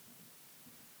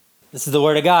This is the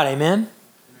Word of God, amen?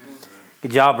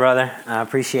 Good job, brother. I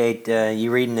appreciate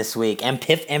you reading this week.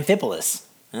 Amphipolis.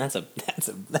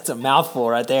 That's a mouthful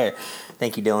right there.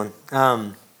 Thank you,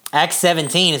 Dylan. Acts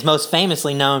 17 is most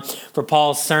famously known for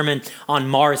Paul's sermon on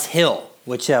Mars Hill,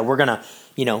 which we're going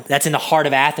to, that's in the heart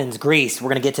of Athens, Greece. We're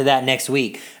going to get to that next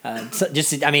week.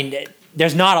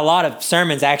 There's not a lot of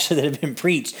sermons actually that have been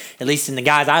preached, at least in the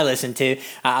guys I listen to.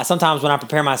 Sometimes when I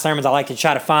prepare my sermons, I like to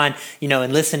try to find,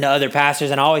 and listen to other pastors,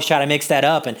 and I always try to mix that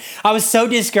up. And I was so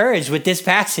discouraged with this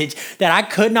passage that I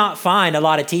could not find a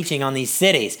lot of teaching on these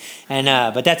cities.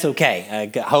 But that's okay.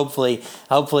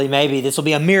 Hopefully, maybe this will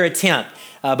be a mere attempt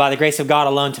by the grace of God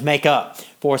alone to make up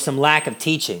for some lack of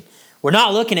teaching. We're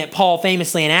not looking at Paul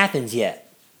famously in Athens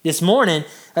yet. This morning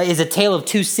is a tale of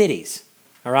two cities.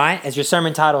 All right, as your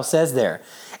sermon title says there,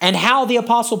 and how the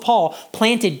Apostle Paul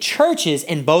planted churches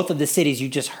in both of the cities you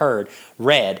just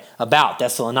read about,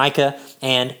 Thessalonica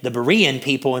and the Berean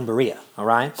people in Berea. All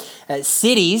right,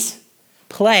 cities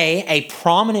play a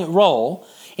prominent role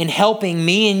in helping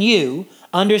me and you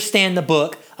understand the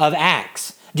book of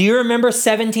Acts. Do you remember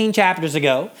 17 chapters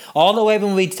ago, all the way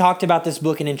when we talked about this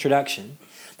book in introduction,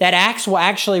 that Acts will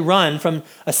actually run from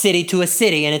a city to a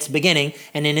city in its beginning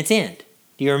and in its end?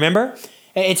 Do you remember?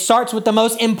 It starts with the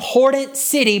most important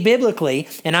city biblically,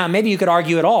 and maybe you could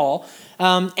argue it all,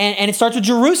 and it starts with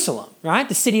Jerusalem, right?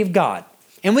 The city of God.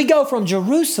 And we go from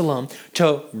Jerusalem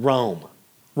to Rome.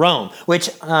 Rome, which,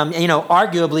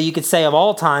 arguably you could say of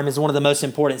all time is one of the most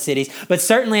important cities, but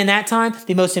certainly in that time,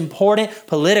 the most important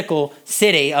political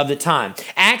city of the time.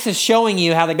 Acts is showing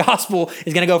you how the gospel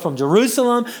is going to go from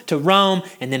Jerusalem to Rome,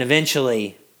 and then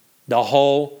eventually the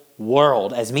whole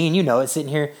world, as me and you know it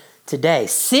sitting here today.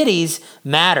 Cities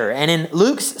matter. And in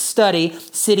Luke's study,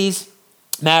 cities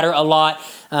matter a lot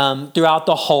throughout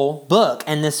the whole book.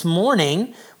 And this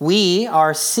morning, we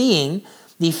are seeing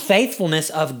the faithfulness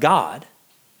of God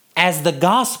as the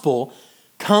gospel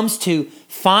comes to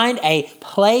find a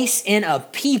place in a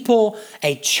people,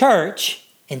 a church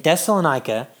in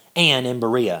Thessalonica and in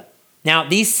Berea. Now,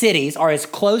 these cities are as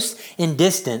close in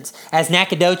distance as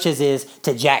Nacogdoches is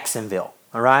to Jacksonville,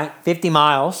 all right? 50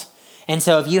 miles. And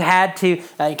so if you had to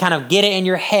kind of get it in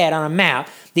your head on a map,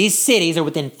 these cities are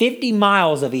within 50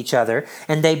 miles of each other,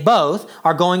 and they both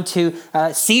are going to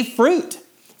see fruit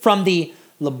from the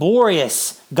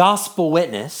laborious gospel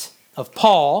witness of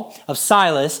Paul, of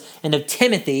Silas, and of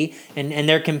Timothy and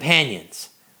their companions.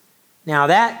 Now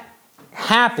that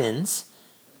happens,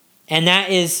 and that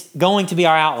is going to be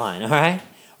our outline, all right?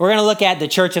 We're going to look at the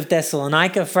church of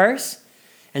Thessalonica first,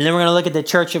 and then we're going to look at the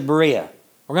church of Berea.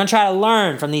 We're going to try to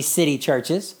learn from these city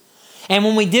churches. And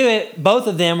when we do it, both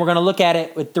of them, we're going to look at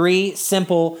it with three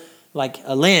simple,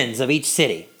 a lens of each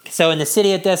city. So in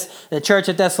the the church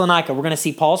of Thessalonica, we're going to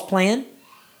see Paul's plan.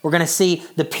 We're going to see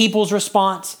the people's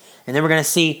response. And then we're going to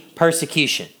see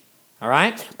persecution. All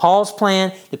right? Paul's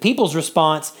plan, the people's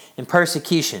response, and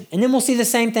persecution. And then we'll see the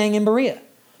same thing in Berea.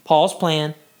 Paul's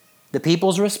plan, the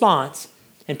people's response,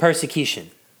 and persecution.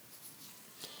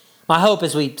 My hope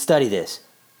as we study this,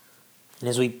 and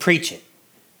as we preach it,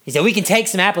 is that we can take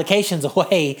some applications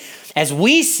away as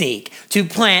we seek to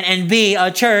plant and be a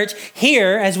church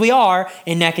here as we are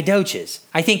in Nacogdoches.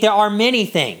 I think there are many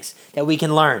things that we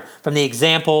can learn from the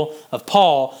example of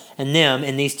Paul and them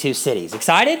in these two cities.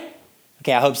 Excited?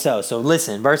 Okay, I hope so. So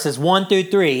listen, verses 1 through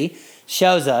 3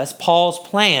 shows us Paul's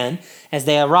plan as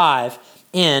they arrive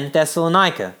in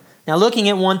Thessalonica. Now looking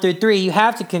at 1 through 3, you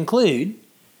have to conclude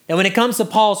that when it comes to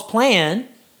Paul's plan,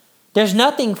 there's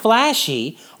nothing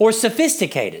flashy or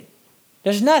sophisticated.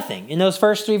 There's nothing in those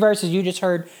first 3 verses you just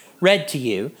heard read to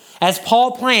you as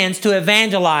Paul plans to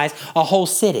evangelize a whole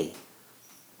city.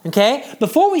 Okay?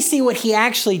 Before we see what he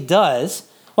actually does,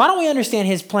 why don't we understand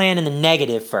his plan in the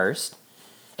negative first?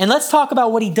 And let's talk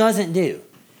about what he doesn't do.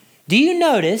 Do you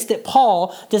notice that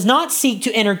Paul does not seek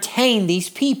to entertain these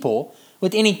people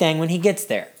with anything when he gets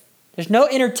there? There's no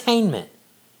entertainment.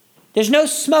 There's no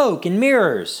smoke and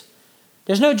mirrors.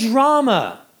 There's no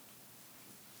drama.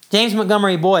 James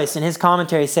Montgomery Boyce in his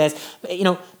commentary says,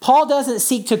 Paul doesn't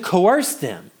seek to coerce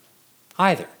them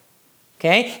either.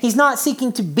 Okay? He's not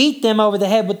seeking to beat them over the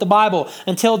head with the Bible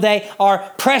until they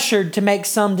are pressured to make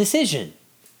some decision.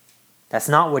 That's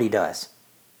not what he does.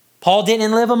 Paul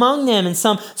didn't live among them in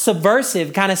some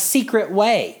subversive kind of secret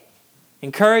way,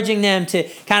 encouraging them to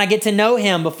kind of get to know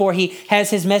him before he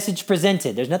has his message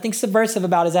presented. There's nothing subversive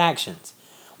about his actions.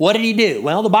 What did he do?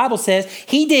 Well, the Bible says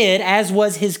he did as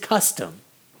was his custom.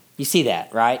 You see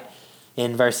that, right?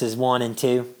 In verses 1 and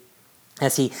 2.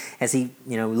 As he,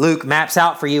 Luke maps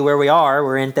out for you where we are.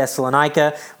 We're in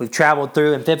Thessalonica. We've traveled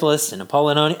through Amphipolis and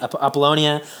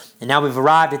Apollonia. And now we've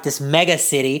arrived at this mega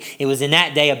city. It was in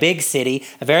that day a big city,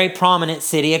 a very prominent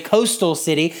city, a coastal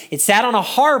city. It sat on a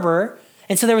harbor,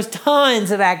 and so there was tons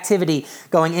of activity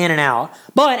going in and out.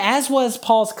 But as was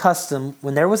Paul's custom,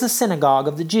 when there was a synagogue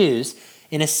of the Jews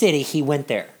in a city, he went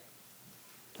there.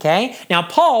 Okay? Now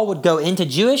Paul would go into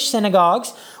Jewish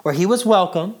synagogues where he was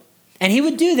welcome, and he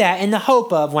would do that in the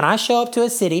hope of, when I show up to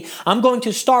a city, I'm going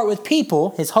to start with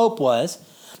people, his hope was,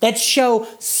 that show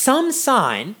some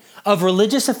sign of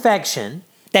religious affection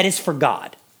that is for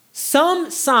God. Some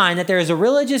sign that there is a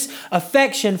religious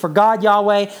affection for God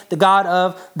Yahweh, the God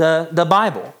of the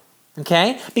Bible.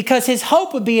 Okay? Because his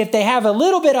hope would be, if they have a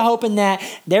little bit of hope in that,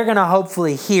 they're going to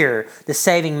hopefully hear the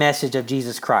saving message of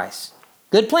Jesus Christ.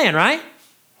 Good plan, right?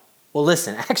 Well,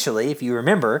 listen, actually, if you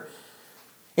remember,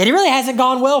 it really hasn't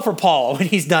gone well for Paul when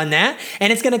he's done that,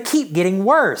 and it's going to keep getting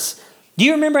worse. Do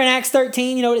you remember in Acts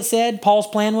 13, you know what it said Paul's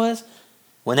plan was?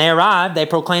 When they arrived, they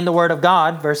proclaimed the word of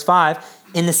God, verse 5,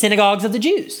 in the synagogues of the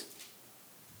Jews.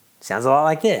 Sounds a lot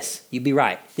like this. You'd be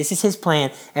right. This is his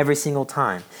plan every single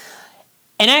time.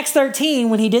 In Acts 13,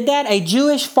 when he did that, a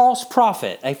Jewish false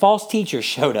prophet, a false teacher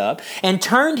showed up and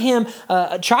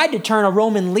tried to turn a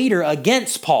Roman leader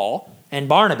against Paul and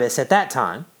Barnabas at that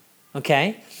time.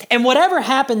 Okay? And whatever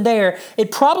happened there,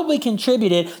 it probably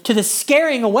contributed to the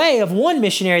scaring away of one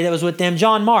missionary that was with them,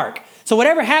 John Mark. So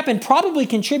whatever happened probably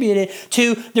contributed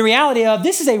to the reality of,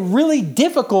 this is a really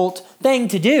difficult thing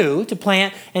to do, to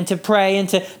plant and to pray and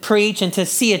to preach and to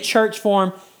see a church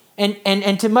form,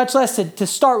 and to much less to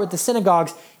start with the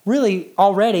synagogues, really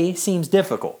already seems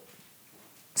difficult.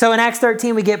 So in Acts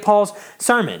 13, we get Paul's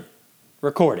sermon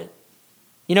recorded.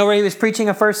 You know where he was preaching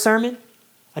a first sermon?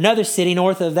 Another city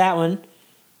north of that one,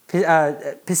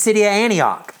 Pisidia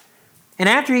Antioch. And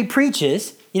after he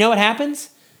preaches, you know what happens?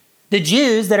 The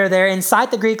Jews that are there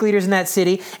incite the Greek leaders in that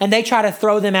city, and they try to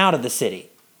throw them out of the city.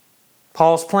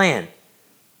 Paul's plan.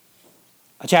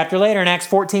 A chapter later in Acts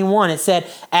 14:1, it said,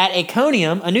 at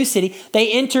Iconium, a new city,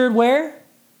 they entered where?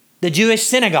 The Jewish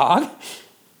synagogue.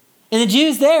 And the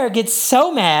Jews there get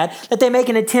so mad that they make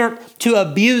an attempt to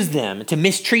abuse them, to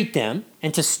mistreat them,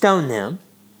 and to stone them.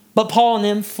 But Paul and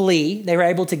them flee. They were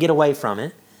able to get away from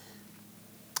it.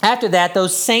 After that,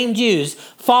 those same Jews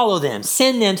follow them,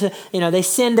 send them to, they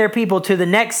send their people to the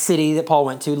next city that Paul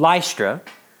went to, Lystra.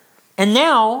 And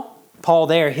now, Paul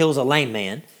there heals a lame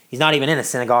man. He's not even in a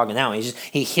synagogue now.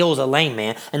 He heals a lame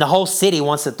man. And the whole city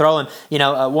wants to throw him,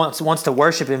 wants to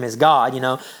worship him as God,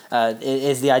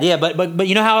 is the idea. But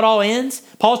you know how it all ends?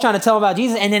 Paul's trying to tell them about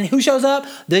Jesus. And then who shows up?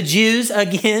 The Jews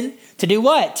again. To do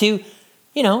what? To,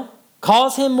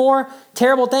 cause him more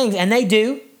terrible things. And they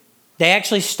do. They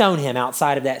actually stone him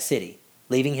outside of that city,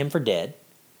 leaving him for dead.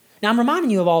 Now, I'm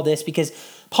reminding you of all this because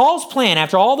Paul's plan,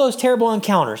 after all those terrible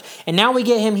encounters, and now we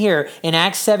get him here in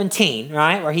Acts 17,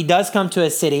 right, where he does come to a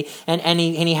city, and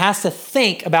he has to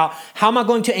think about, how am I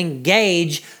going to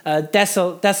engage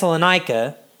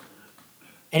Thessalonica?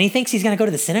 And he thinks he's going to go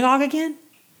to the synagogue again?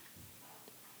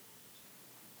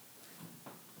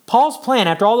 Paul's plan,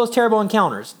 after all those terrible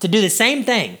encounters, to do the same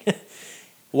thing.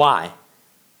 Why?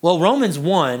 Well, Romans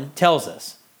 1 tells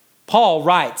us. Paul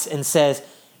writes and says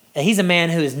that he's a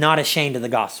man who is not ashamed of the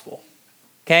gospel.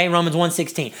 Okay, Romans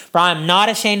 1:16. For I am not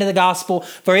ashamed of the gospel,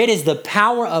 for it is the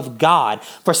power of God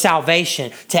for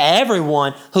salvation to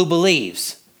everyone who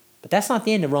believes. But that's not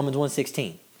the end of Romans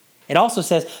 1:16. It also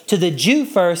says, to the Jew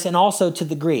first and also to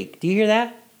the Greek. Do you hear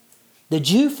that? The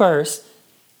Jew first,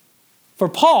 for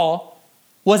Paul,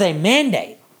 was a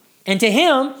mandate. And to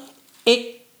him,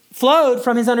 it flowed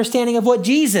from his understanding of what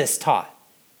Jesus taught.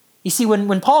 You see,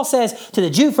 when Paul says to the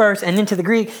Jew first and then to the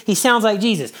Greek, he sounds like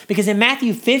Jesus. Because in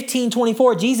Matthew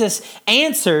 15:24, Jesus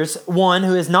answers one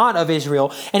who is not of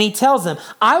Israel, and he tells them,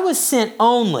 I was sent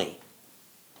only,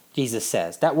 Jesus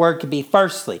says. That word could be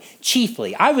firstly,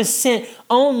 chiefly. I was sent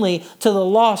only to the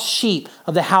lost sheep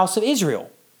of the house of Israel.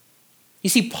 You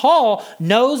see, Paul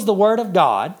knows the word of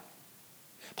God.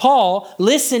 Paul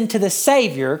listened to the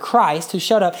Savior, Christ, who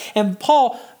showed up. And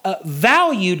Paul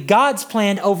valued God's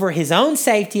plan over his own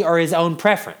safety or his own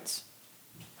preference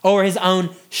or his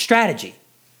own strategy.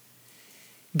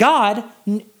 God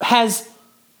has,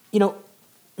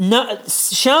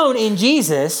 shown in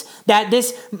Jesus that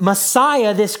this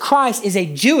Messiah, this Christ, is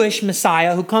a Jewish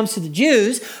Messiah who comes to the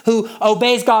Jews, who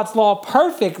obeys God's law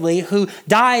perfectly, who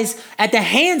dies at the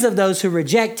hands of those who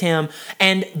reject him.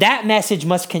 And that message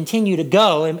must continue to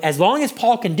go, as long as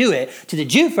Paul can do it, to the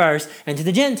Jew first and to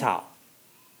the Gentile.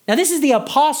 Now, this is the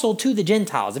apostle to the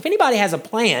Gentiles. If anybody has a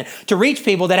plan to reach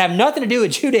people that have nothing to do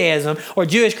with Judaism or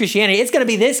Jewish Christianity, it's going to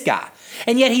be this guy.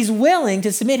 And yet he's willing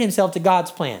to submit himself to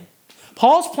God's plan.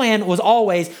 Paul's plan was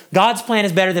always, God's plan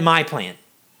is better than my plan.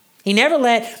 He never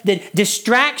let the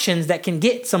distractions that can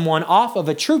get someone off of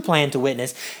a true plan to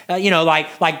witness,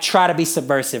 like try to be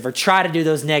subversive or try to do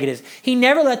those negatives. He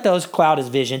never let those cloud his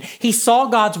vision. He saw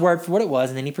God's word for what it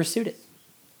was, and then he pursued it.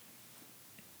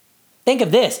 Think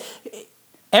of this.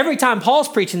 Every time Paul's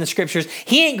preaching the scriptures,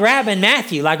 he ain't grabbing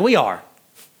Matthew like we are.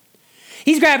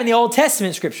 He's grabbing the Old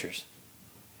Testament scriptures.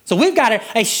 So we've got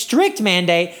a strict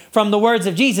mandate from the words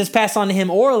of Jesus passed on to him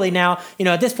orally now.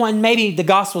 At this point, maybe the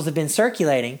Gospels have been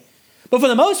circulating. But for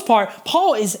the most part,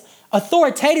 Paul is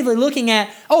authoritatively looking at,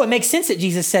 it makes sense that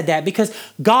Jesus said that because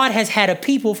God has had a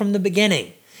people from the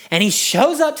beginning. And he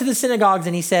shows up to the synagogues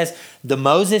and he says, the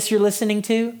Moses you're listening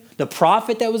to, the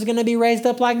prophet that was going to be raised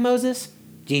up like Moses,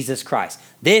 Jesus Christ.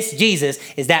 This Jesus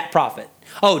is that prophet.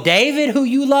 Oh, David, who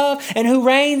you love and who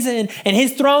reigns and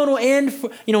his throne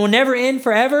will never end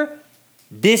forever.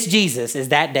 This Jesus is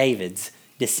that David's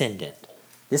descendant.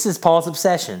 This is Paul's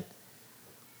obsession.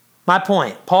 My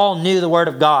point, Paul knew the word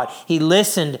of God. He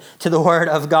listened to the word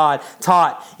of God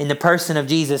taught in the person of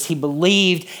Jesus. He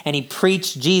believed and he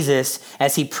preached Jesus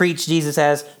as he preached Jesus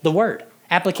as the word.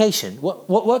 Application.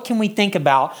 What can we think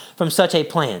about from such a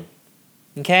plan?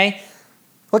 Okay?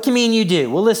 What can me and you do?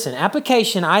 Well, listen,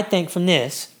 application, I think, from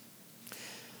this,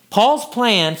 Paul's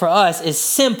plan for us is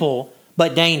simple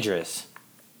but dangerous.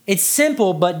 It's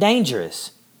simple but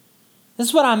dangerous. This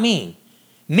is what I mean.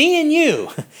 Me and you,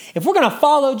 if we're going to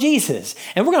follow Jesus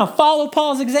and we're going to follow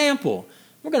Paul's example,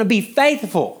 we're going to be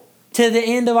faithful to the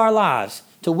end of our lives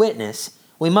to witness,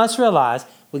 we must realize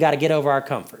we got to get over our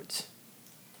comforts.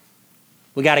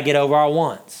 We got to get over our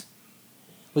wants.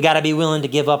 We got to be willing to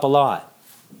give up a lot,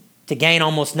 to gain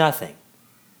almost nothing,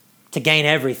 to gain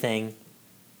everything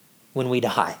when we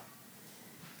die.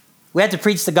 We have to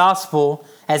preach the gospel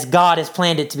as God has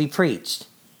planned it to be preached.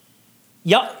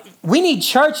 We need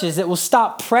churches that will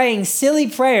stop praying silly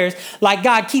prayers like,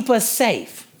 God, keep us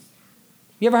safe.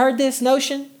 You ever heard this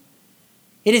notion?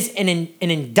 It is an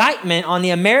indictment on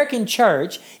the American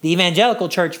church, the evangelical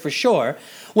church for sure,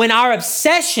 when our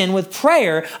obsession with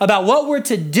prayer about what we're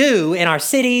to do in our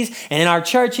cities and in our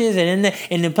churches and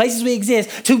in the places we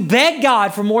exist to beg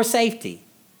God for more safety.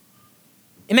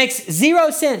 It makes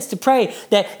zero sense to pray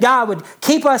that God would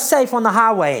keep us safe on the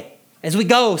highway as we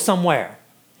go somewhere.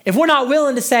 If we're not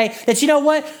willing to say that, you know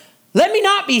what, let me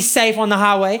not be safe on the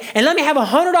highway and let me have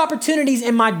 100 opportunities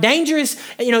in my dangerous,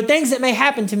 things that may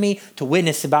happen to me to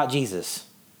witness about Jesus.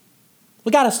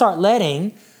 We got to start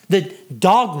letting the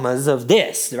dogmas of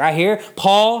this right here.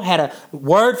 Paul had a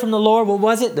word from the Lord. What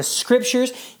was it? The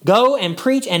scriptures. Go and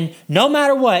preach, and no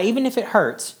matter what, even if it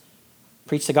hurts,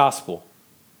 preach the gospel.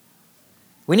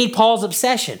 We need Paul's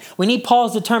obsession. We need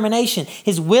Paul's determination,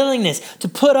 his willingness to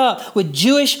put up with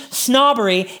Jewish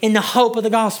snobbery in the hope of the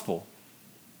gospel.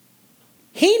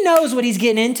 He knows what he's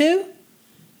getting into.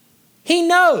 He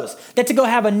knows that to go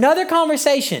have another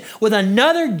conversation with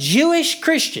another Jewish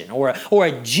Christian or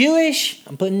a Jewish,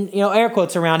 I'm putting air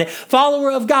quotes around it,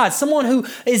 follower of God, someone who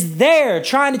is there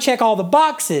trying to check all the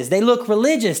boxes. They look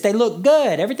religious. They look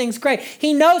good. Everything's great.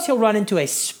 He knows he'll run into a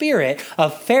spirit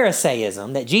of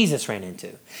Pharisaism that Jesus ran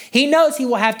into. He knows he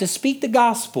will have to speak the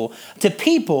gospel to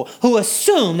people who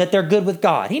assume that they're good with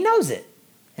God. He knows it,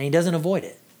 and he doesn't avoid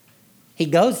it. He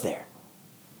goes there.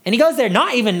 And he goes there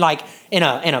not even like in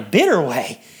a bitter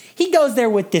way. He goes there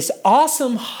with this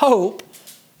awesome hope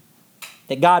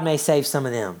that God may save some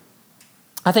of them.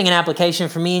 I think an application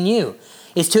for me and you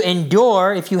is to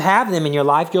endure, if you have them in your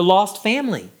life, your lost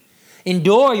family.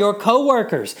 Endure your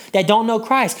coworkers that don't know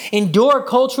Christ. Endure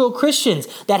cultural Christians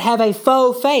that have a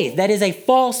faux faith, that is a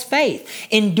false faith.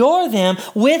 Endure them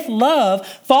with love.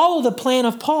 Follow the plan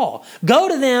of Paul. Go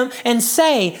to them and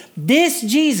say, this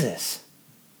Jesus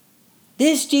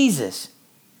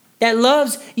that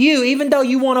loves you, even though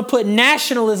you want to put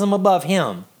nationalism above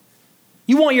him.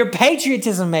 You want your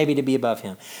patriotism maybe to be above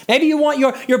him. Maybe you want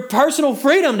your personal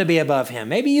freedom to be above him.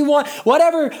 Maybe you want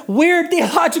whatever weird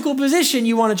theological position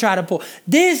you want to try to pull.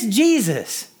 This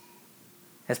Jesus,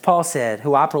 as Paul said,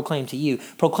 who I proclaim to you,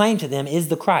 proclaim to them is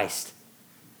the Christ.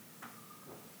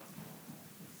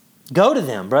 Go to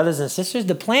them, brothers and sisters.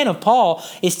 The plan of Paul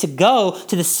is to go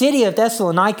to the city of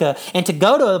Thessalonica and to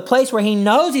go to a place where he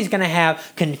knows he's going to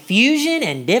have confusion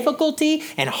and difficulty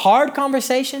and hard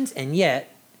conversations, and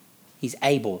yet he's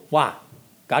able. Why?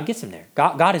 God gets him there.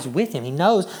 God is with him. He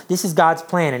knows this is God's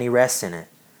plan and he rests in it.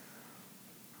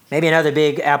 Maybe another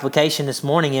big application this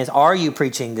morning is, are you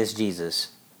preaching this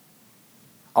Jesus?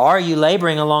 Are you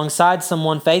laboring alongside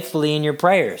someone faithfully in your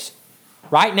prayers?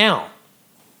 Right now,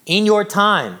 in your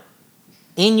time,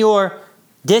 in your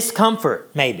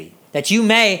discomfort, maybe, that you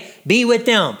may be with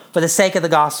them for the sake of the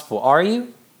gospel. Are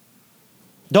you?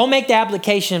 Don't make the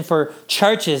application for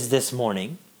churches this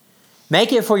morning.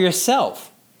 Make it for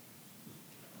yourself.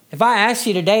 If I asked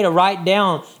you today to write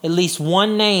down at least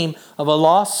one name of a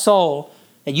lost soul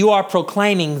that you are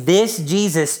proclaiming this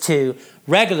Jesus to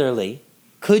regularly,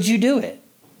 could you do it?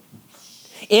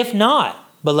 If not,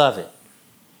 beloved,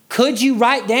 could you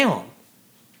write down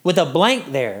with a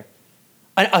blank there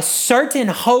a certain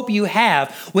hope you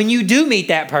have when you do meet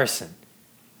that person?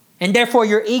 And therefore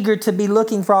you're eager to be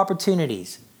looking for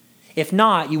opportunities. If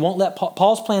not, you won't let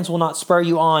Paul's plans will not spur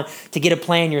you on to get a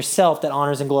plan yourself that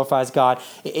honors and glorifies God.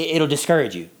 It'll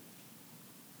discourage you.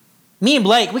 Me and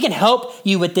Blake, we can help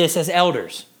you with this as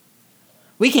elders.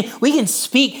 We can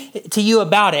speak to you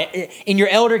about it in your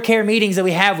elder care meetings that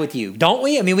we have with you, don't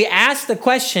we? I mean, we ask the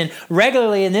question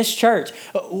regularly in this church,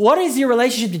 what is your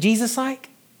relationship to Jesus like?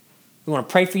 We want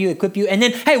to pray for you, equip you. And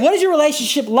then, hey, what is your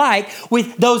relationship like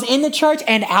with those in the church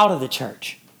and out of the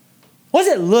church? What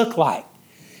does it look like?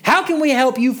 How can we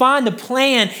help you find the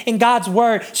plan in God's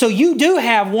word so you do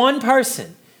have one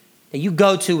person that you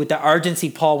go to with the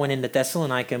urgency Paul went into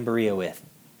Thessalonica and Berea with?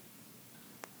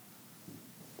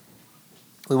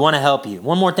 We want to help you.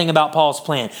 One more thing about Paul's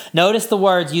plan. Notice the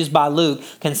words used by Luke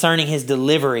concerning his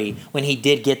delivery when he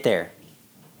did get there.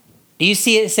 Do you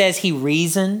see it says he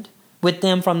reasoned with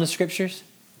them from the scriptures?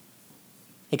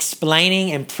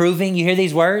 Explaining and proving. You hear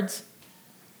these words?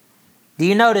 Do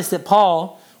you notice that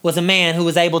Paul was a man who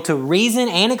was able to reason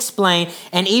and explain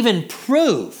and even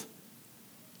prove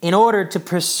in order to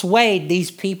persuade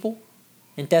these people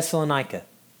in Thessalonica?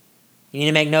 You need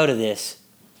to make note of this.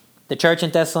 The church in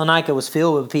Thessalonica was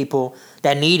filled with people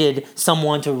that needed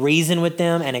someone to reason with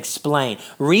them and explain.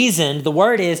 Reason, the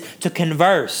word is to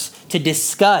converse, to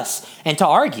discuss, and to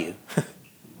argue.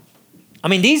 I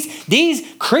mean,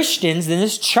 these Christians in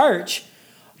this church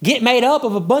get made up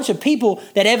of a bunch of people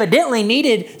that evidently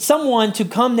needed someone to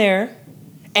come there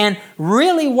and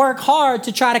really work hard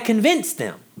to try to convince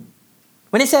them.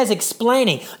 When it says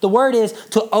explaining, the word is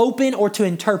to open or to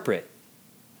interpret.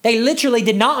 They literally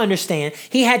did not understand.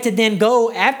 He had to then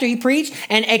go after he preached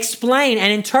and explain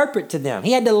and interpret to them.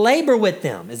 He had to labor with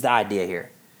them is the idea here.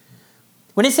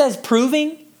 When it says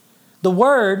proving, the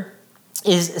word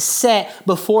is set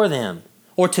before them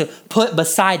or to put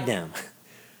beside them.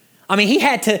 I mean, he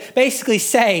had to basically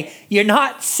say, you're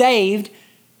not saved.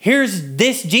 Here's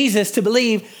this Jesus to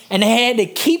believe. And they had to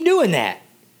keep doing that.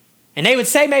 And they would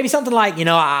say maybe something like,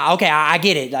 I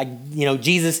get it. Like,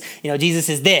 Jesus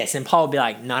is this. And Paul would be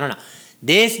like, no.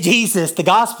 This Jesus, the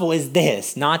gospel is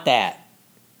this, not that.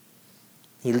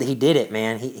 He did it,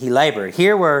 man. He labored.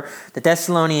 Here were the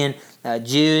Thessalonian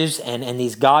Jews and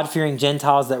these God-fearing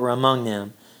Gentiles that were among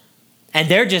them. And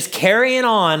they're just carrying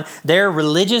on their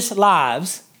religious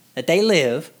lives that they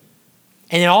live.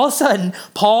 And then all of a sudden,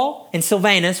 Paul and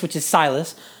Silvanus, which is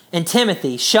Silas, and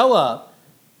Timothy show up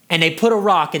and they put a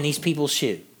rock in these people's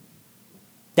shoe.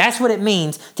 That's what it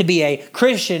means to be a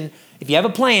Christian. If you have a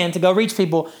plan to go reach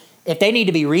people, if they need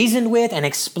to be reasoned with and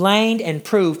explained and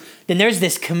proved, then there's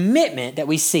this commitment that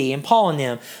we see in Paul and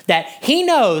them that he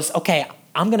knows, okay,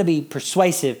 I'm going to be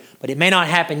persuasive, but it may not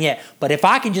happen yet. But if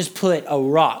I can just put a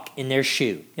rock in their shoe,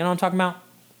 you know what I'm talking about?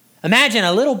 Imagine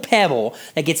a little pebble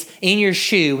that gets in your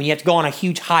shoe when you have to go on a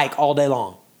huge hike all day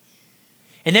long.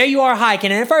 And there you are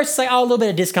hiking, and at first it's like, a little bit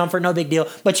of discomfort, no big deal.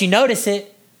 But you notice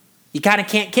it. You kind of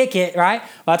can't kick it, right?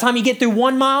 By the time you get through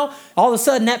 1 mile, all of a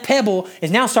sudden that pebble is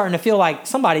now starting to feel like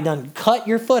somebody done cut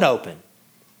your foot open.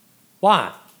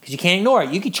 Why? Because you can't ignore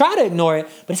it. You can try to ignore it,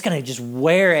 but it's going to just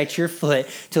wear at your foot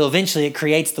till eventually it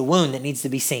creates the wound that needs to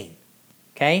be seen.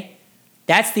 Okay?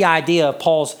 That's the idea of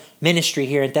Paul's ministry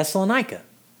here in Thessalonica.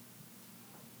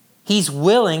 He's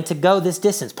willing to go this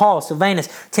distance. Paul, Silvanus,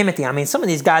 Timothy. I mean, some of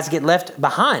these guys get left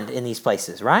behind in these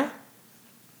places, right?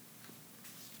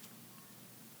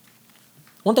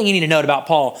 One thing you need to note about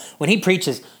Paul, when he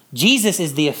preaches, Jesus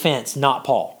is the offense, not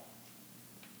Paul.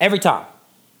 Every time.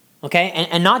 Okay?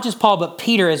 And not just Paul, but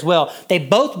Peter as well. They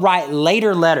both write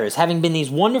later letters, having been these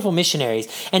wonderful missionaries.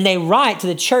 And they write to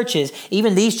the churches,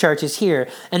 even these churches here,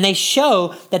 and they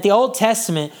show that the Old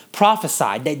Testament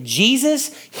prophesied that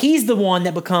Jesus, he's the one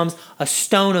that becomes a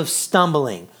stone of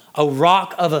stumbling, a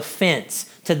rock of offense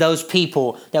to those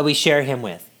people that we share him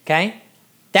with. Okay?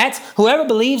 That's whoever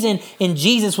believes in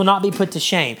Jesus will not be put to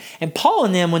shame. And Paul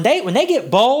and them, when they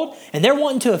get bold and they're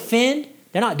wanting to offend,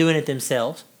 they're not doing it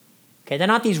themselves. Okay, they're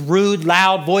not these rude,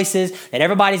 loud voices that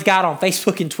everybody's got on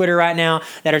Facebook and Twitter right now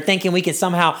that are thinking we can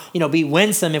somehow, be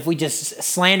winsome if we just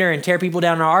slander and tear people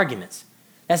down in our arguments.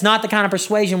 That's not the kind of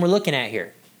persuasion we're looking at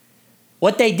here.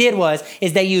 What they did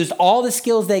is they used all the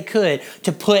skills they could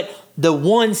to put the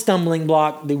one stumbling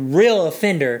block, the real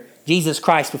offender, Jesus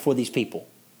Christ, before these people.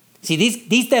 See,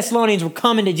 these Thessalonians were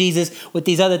coming to Jesus with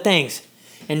these other things.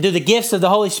 And through the gifts of the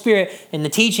Holy Spirit and the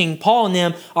teaching, Paul and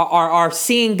them are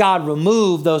seeing God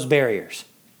remove those barriers.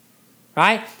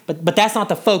 Right? But that's not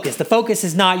the focus. The focus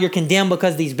is not you're condemned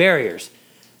because of these barriers.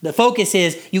 The focus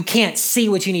is you can't see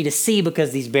what you need to see because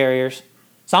of these barriers.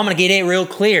 So I'm going to get it real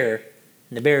clear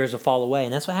and the barriers will fall away.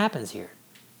 And that's what happens here.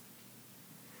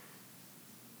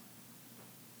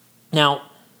 Now,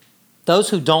 those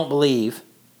who don't believe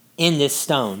in this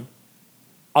stone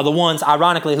are the ones,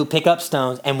 ironically, who pick up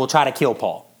stones and will try to kill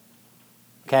Paul.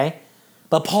 Okay?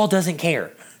 But Paul doesn't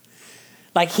care.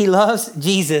 Like, he loves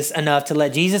Jesus enough to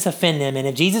let Jesus offend them. And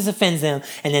if Jesus offends them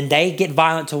and then they get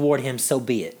violent toward him, so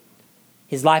be it.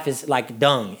 His life is like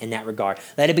dung in that regard.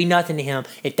 Let it be nothing to him.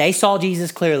 If they saw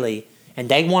Jesus clearly and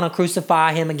they want to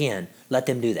crucify him again, let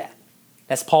them do that.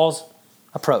 That's Paul's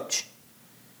approach.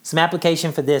 Some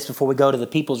application for this before we go to the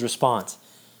people's response.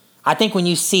 I think when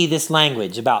you see this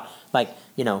language about,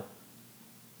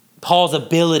 Paul's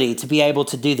ability to be able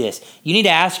to do this, you need to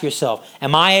ask yourself,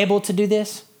 am I able to do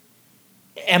this?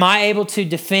 Am I able to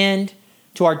defend,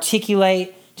 to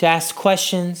articulate, to ask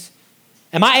questions?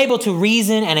 Am I able to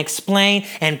reason and explain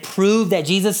and prove that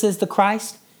Jesus is the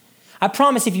Christ? I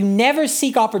promise if you never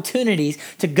seek opportunities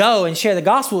to go and share the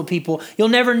gospel with people, you'll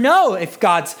never know if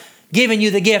God's given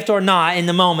you the gift or not in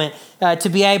the moment to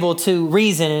be able to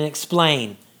reason and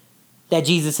explain that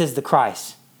Jesus is the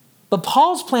Christ. But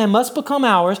Paul's plan must become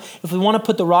ours if we want to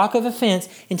put the rock of offense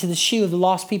into the shoe of the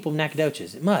lost people of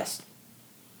Nacogdoches. It must.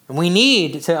 And we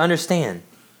need to understand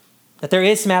that there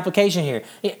is some application here.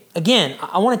 Again,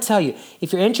 I want to tell you,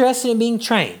 if you're interested in being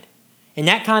trained in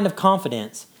that kind of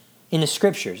confidence in the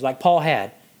scriptures like Paul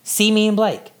had, see me and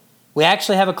Blake. We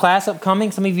actually have a class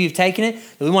upcoming. Some of you have taken it.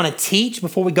 That we want to teach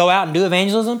before we go out and do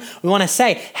evangelism. We want to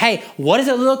say, hey, what does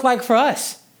it look like for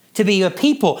us to be a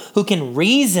people who can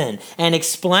reason and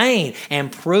explain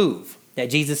and prove that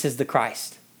Jesus is the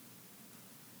Christ?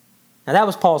 Now, that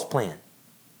was Paul's plan.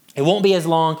 It won't be as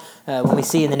long when we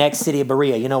see in the next city of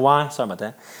Berea. You know why? Sorry about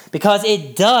that. Because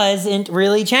it doesn't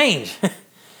really change.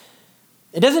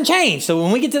 It doesn't change. So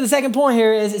when we get to the second point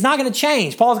here, it's not going to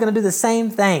change. Paul's going to do the same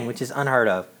thing, which is unheard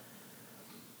of.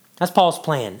 That's Paul's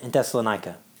plan in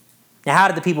Thessalonica. Now, how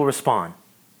did the people respond?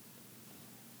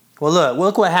 Well,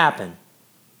 look what happened.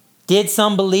 Did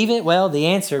some believe it? Well, the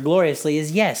answer gloriously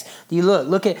is yes. Do you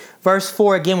look at verse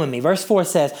 4 again with me. Verse 4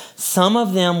 says, some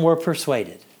of them were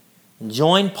persuaded and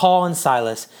joined Paul and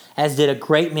Silas, as did a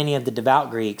great many of the devout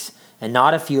Greeks and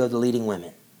not a few of the leading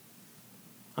women.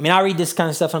 I mean, I read this kind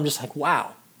of stuff and I'm just like,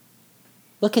 wow,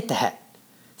 look at that.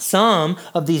 Some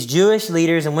of these Jewish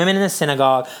leaders and women in the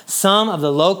synagogue, some of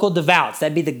the local devout,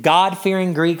 that'd be the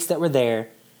God-fearing Greeks that were there.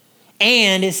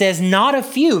 And it says not a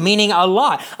few, meaning a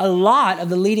lot of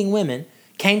the leading women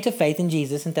came to faith in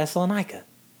Jesus in Thessalonica.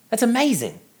 That's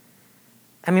amazing.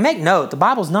 I mean, make note, the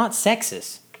Bible's not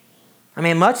sexist. I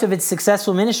mean, much of its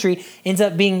successful ministry ends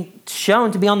up being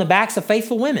shown to be on the backs of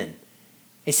faithful women.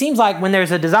 It seems like when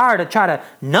there's a desire to try to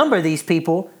number these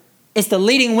people, it's the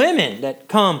leading women that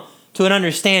come to an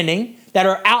understanding that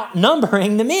are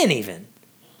outnumbering the men even.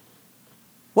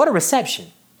 What a reception.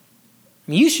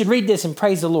 I mean, you should read this and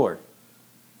praise the Lord.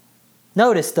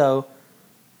 Notice, though,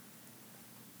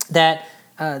 that,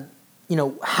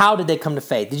 how did they come to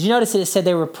faith? Did you notice that it said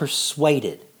they were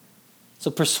persuaded? So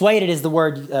persuaded is the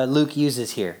word Luke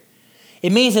uses here.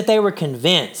 It means that they were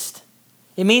convinced.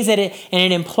 It means that it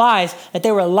implies that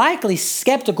they were likely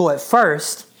skeptical at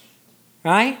first,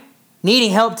 right?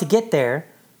 Needing help to get there.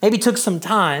 Maybe took some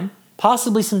time,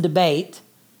 possibly some debate.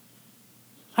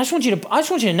 I just want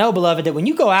you to know, beloved, that when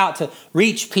you go out to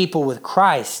reach people with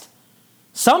Christ,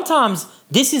 sometimes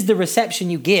this is the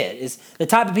reception you get, is the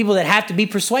type of people that have to be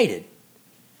persuaded.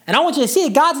 And I want you to see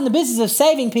it. God's in the business of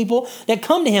saving people that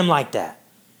come to him like that.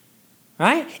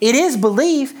 Right? It is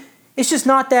belief. It's just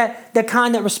not the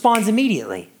kind that responds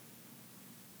immediately.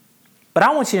 But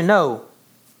I want you to know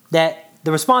that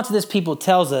the response of this people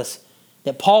tells us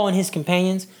that Paul and his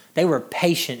companions, they were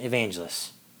patient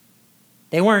evangelists.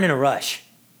 They weren't in a rush.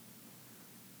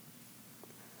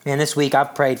 Man, this week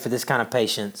I've prayed for this kind of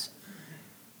patience.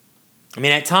 I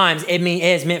mean, at times it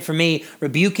has meant for me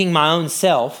rebuking my own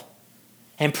self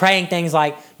and praying things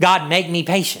like, God, make me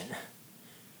patient.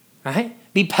 Right?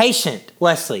 Be patient,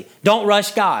 Wesley. Don't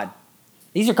rush God.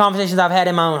 These are conversations I've had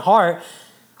in my own heart.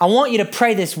 I want you to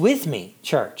pray this with me,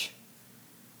 church.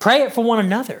 Pray it for one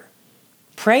another.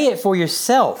 Pray it for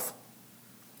yourself.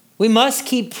 We must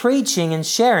keep preaching and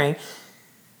sharing,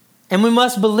 and we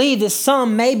must believe that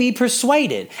some may be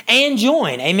persuaded and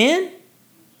join. Amen?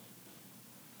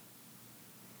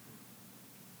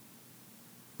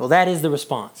 Well, that is the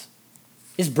response.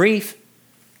 It's brief.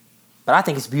 but I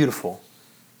think it's beautiful.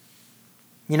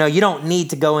 You know, you don't need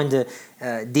to go into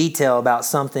detail about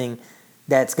something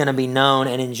that's going to be known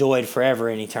and enjoyed forever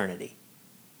in eternity.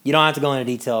 You don't have to go into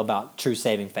detail about true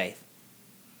saving faith.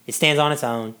 It stands on its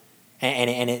own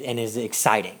and is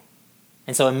exciting.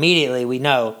 And so immediately we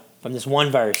know from this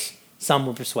one verse, some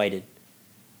were persuaded,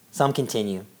 some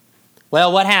continue.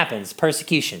 Well, what happens?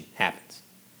 Persecution happens.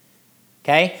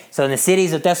 Okay? So in the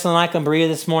cities of Thessalonica and Berea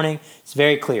this morning, it's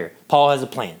very clear. Paul has a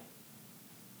plan.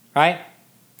 Right?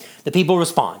 The people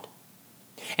respond.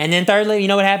 And then thirdly, you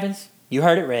know what happens? You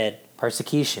heard it read.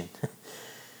 Persecution.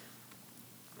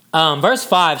 Verse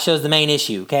 5 shows the main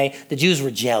issue, okay? The Jews were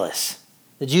jealous.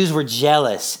 The Jews were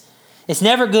jealous. It's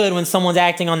never good when someone's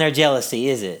acting on their jealousy,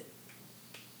 is it?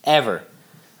 Ever.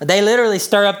 They literally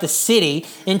stir up the city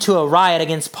into a riot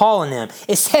against Paul and them.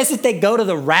 It says that they go to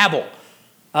the rabble,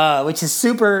 which is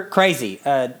super crazy.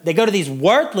 They go to these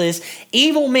worthless,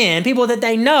 evil men, people that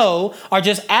they know are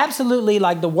just absolutely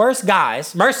like the worst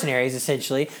guys, mercenaries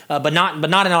essentially, but not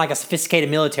in like a sophisticated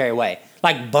military way,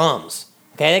 like bums.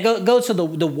 Okay, they go to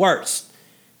the worst.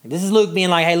 This is Luke being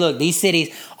like, hey, look, these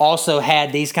cities also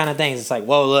had these kind of things. It's like,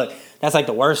 whoa, look, that's like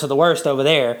the worst of the worst over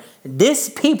there. This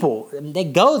people, they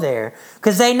go there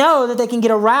because they know that they can get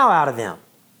a row out of them.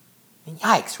 I mean,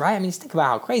 yikes, right? I mean, just think about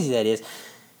how crazy that is.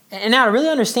 And now to really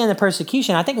understand the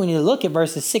persecution, I think we need to look at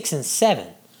verses 6 and 7,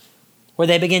 where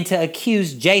they begin to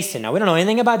accuse Jason. Now, we don't know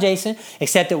anything about Jason,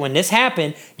 except that when this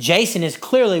happened, Jason is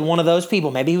clearly one of those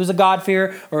people. Maybe he was a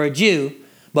God-fearer or a Jew,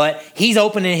 but he's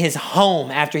opening his home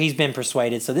after he's been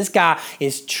persuaded. So this guy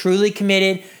is truly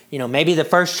committed. You know, maybe the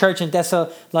first church in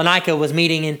Thessalonica was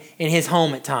meeting in his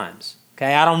home at times.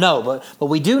 Okay, I don't know, but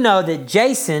we do know that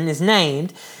Jason is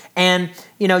named. And,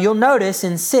 you know, you'll notice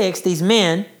in 6, these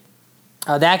men,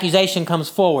 the accusation comes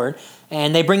forward,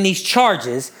 and they bring these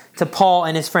charges to Paul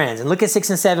and his friends. And look at 6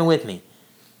 and 7 with me.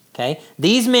 Okay,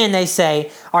 these men, they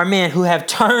say, are men who have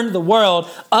turned the world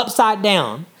upside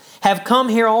down, have come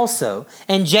here also,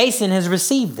 and Jason has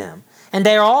received them. And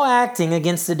they are all acting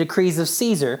against the decrees of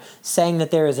Caesar, saying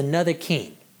that there is another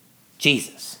king,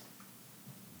 Jesus.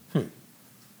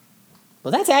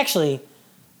 Well, that's actually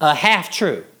half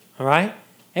true, all right?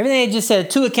 Everything they just said,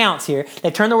 2 accounts here.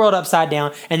 They've turned the world upside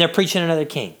down, and they're preaching another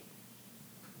king.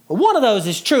 Well, one of those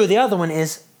is true. The other one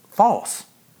is false.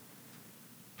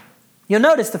 You'll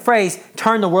notice the phrase,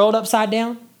 turn the world upside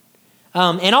down.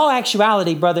 In all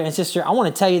actuality, brother and sister, I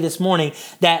want to tell you this morning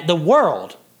that the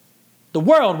world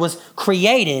was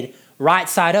created right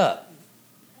side up.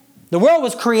 The world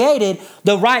was created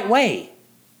the right way.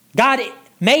 God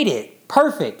made it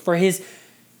perfect for his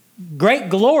great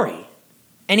glory.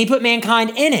 And he put mankind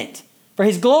in it for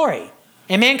his glory.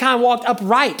 And mankind walked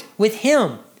upright with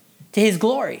him to his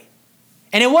glory.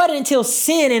 And it wasn't until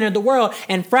sin entered the world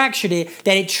and fractured it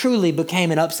that it truly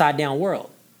became an upside down world.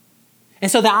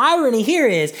 And so the irony here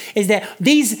is that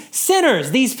these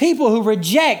sinners, these people who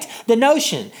reject the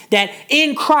notion that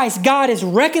in Christ God is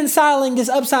reconciling this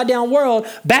upside down world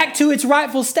back to its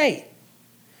rightful state.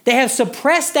 They have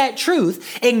suppressed that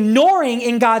truth, ignoring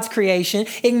in God's creation,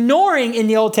 ignoring in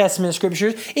the Old Testament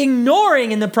scriptures,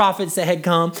 ignoring in the prophets that had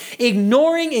come,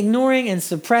 ignoring, and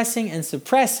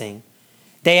suppressing.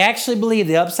 They actually believe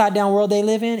the upside down world they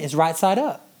live in is right side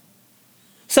up.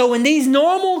 So when these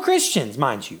normal Christians,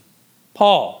 mind you,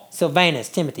 Paul, Silvanus,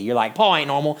 Timothy, you're like, Paul ain't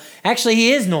normal. Actually,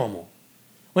 he is normal.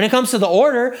 When it comes to the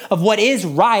order of what is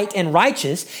right and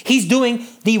righteous, he's doing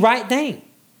the right thing.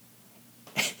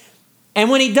 And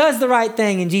when he does the right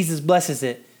thing and Jesus blesses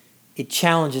it, it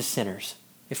challenges sinners.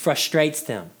 It frustrates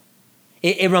them.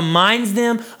 It reminds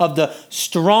them of the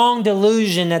strong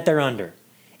delusion that they're under.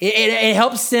 It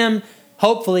helps them,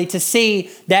 hopefully, to see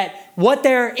that what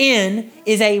they're in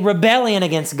is a rebellion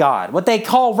against God. What they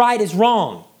call right is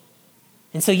wrong.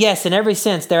 And so, yes, in every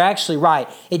sense, they're actually right.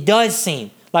 It does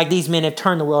seem like these men have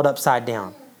turned the world upside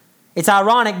down. It's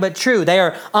ironic, but true. They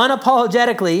are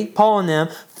unapologetically, Paul and them,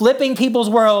 flipping people's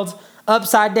worlds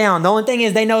upside down. The only thing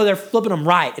is they know they're flipping them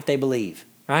right if they believe,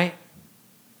 right?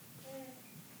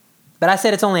 But I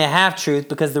said it's only a half-truth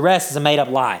because the rest is a made-up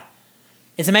lie.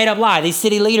 It's a made-up lie. These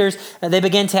city leaders, they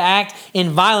begin to act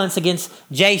in violence against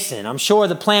Jason. I'm sure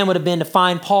the plan would have been to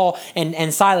find Paul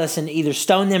and Silas and either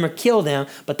stone them or kill them,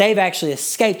 but they've actually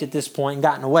escaped at this point and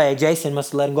gotten away. Jason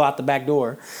must have let them go out the back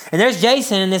door. And there's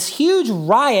Jason, and this huge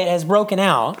riot has broken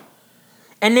out.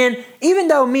 And then, even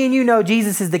though me and you know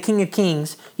Jesus is the King of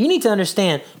Kings, you need to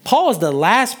understand, Paul is the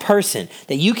last person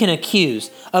that you can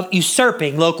accuse of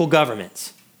usurping local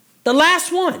governments. The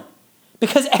last one.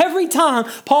 Because every time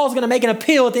Paul's going to make an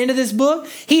appeal at the end of this book,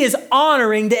 he is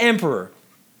honoring the emperor,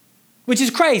 which is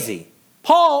crazy.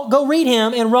 Paul, go read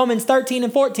him in Romans 13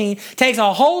 and 14, takes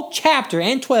a whole chapter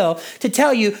and 12 to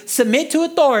tell you, submit to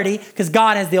authority because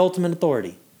God has the ultimate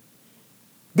authority.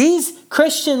 These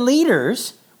Christian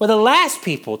leaders were the last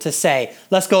people to say,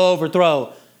 let's go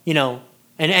overthrow,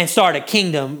 and start a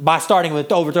kingdom by starting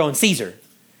with overthrowing Caesar.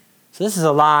 So this is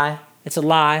a lie. It's a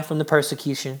lie from the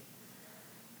persecution.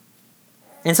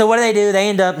 And so what do? They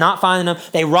end up not finding them.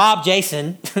 They rob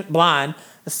Jason blind.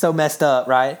 That's so messed up,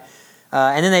 right?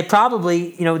 And then they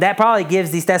probably, that probably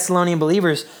gives these Thessalonian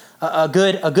believers a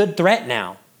good threat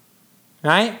now,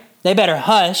 right? They better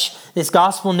hush this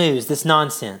gospel news, this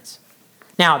nonsense.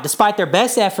 Now, despite their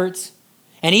best efforts,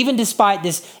 and even despite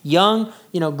this young,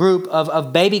 group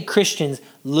of baby Christians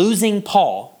losing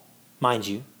Paul, mind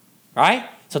you, right?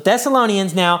 So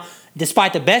Thessalonians now,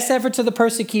 despite the best efforts of the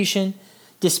persecution,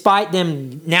 despite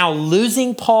them now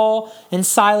losing Paul and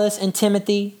Silas and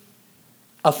Timothy,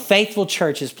 a faithful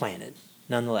church is planted,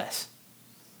 nonetheless.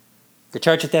 The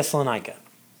church of Thessalonica.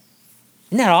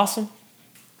 Isn't that awesome?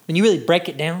 When you really break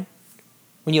it down,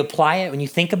 when you apply it, when you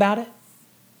think about it.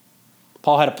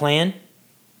 Paul had a plan,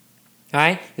 all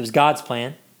right? It was God's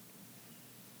plan.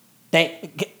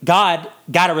 God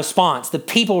got a response. The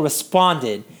people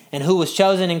responded, and who was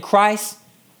chosen in Christ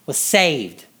was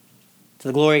saved to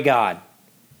the glory of God.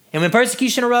 And when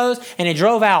persecution arose and it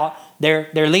drove out their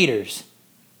leaders,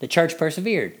 the church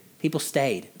persevered. People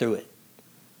stayed through it.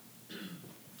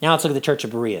 Now let's look at the church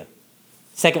of Berea.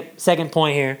 Second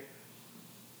point here.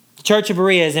 The church of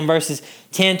Berea is in verses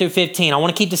 10 through 15. I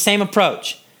want to keep the same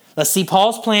approach. Let's see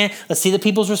Paul's plan. Let's see the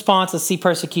people's response. Let's see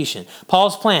persecution.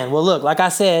 Paul's plan. Well, look, like I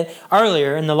said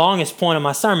earlier in the longest point of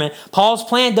my sermon, Paul's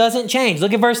plan doesn't change.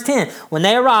 Look at verse 10. When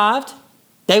they arrived,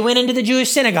 they went into the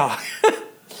Jewish synagogue.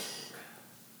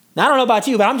 Now, I don't know about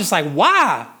you, but I'm just like,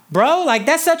 why, bro? Like,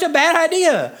 that's such a bad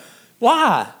idea.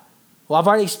 Why? Well, I've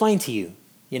already explained to you,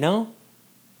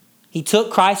 He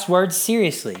took Christ's words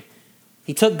seriously.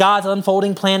 He took God's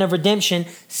unfolding plan of redemption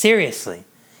seriously.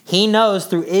 He knows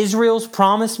through Israel's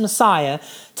promised Messiah,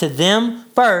 to them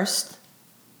first,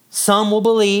 some will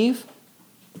believe,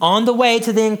 on the way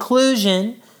to the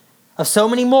inclusion of so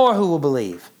many more who will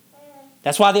believe.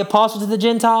 That's why the apostles of the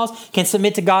Gentiles can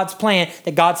submit to God's plan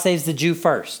that God saves the Jew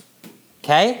first.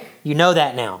 Okay? You know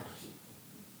that now.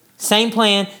 Same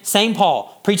plan, same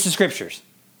Paul. Preach the scriptures.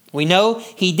 We know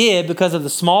he did because of the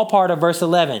small part of verse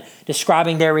 11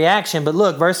 describing their reaction. But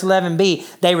look, verse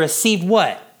 11b, they received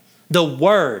what? The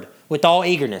word with all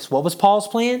eagerness. What was Paul's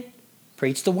plan?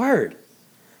 Preach the word.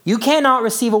 You cannot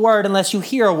receive a word unless you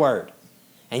hear a word.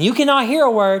 And you cannot hear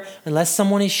a word unless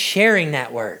someone is sharing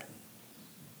that word.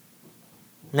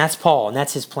 And that's Paul, and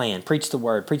that's his plan. Preach the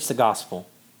word, preach the gospel.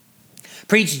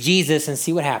 Preach Jesus and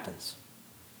see what happens.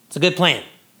 It's a good plan.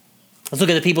 Let's look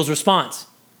at the people's response.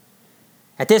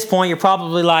 At this point, you're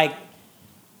probably like,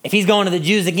 if he's going to the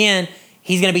Jews again,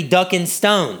 he's going to be ducking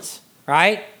stones,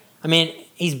 right? I mean,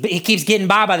 he keeps getting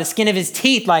by the skin of his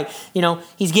teeth, like,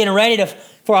 he's getting ready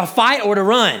for a fight or to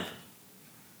run.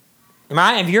 Am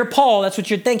I? If you're Paul, that's what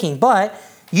you're thinking. But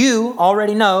you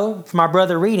already know, from our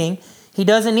brother reading, he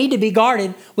doesn't need to be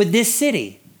guarded with this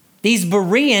city. These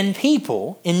Berean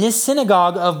people in this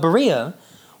synagogue of Berea,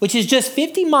 which is just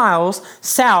 50 miles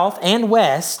south and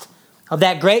west of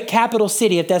that great capital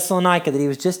city of Thessalonica that he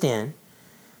was just in,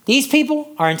 these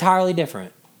people are entirely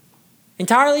different.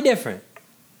 Entirely different.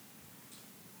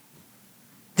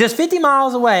 Just 50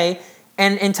 miles away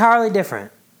and entirely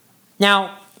different.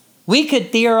 Now, we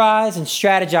could theorize and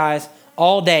strategize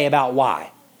all day about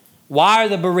why. Why are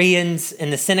the Bereans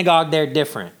in the synagogue there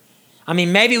different? I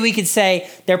mean, maybe we could say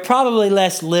they're probably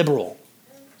less liberal,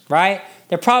 right?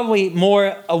 They're probably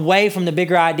more away from the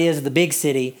bigger ideas of the big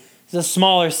city. It's a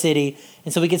smaller city.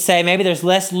 And so we could say maybe there's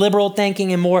less liberal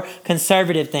thinking and more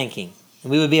conservative thinking.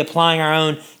 And we would be applying our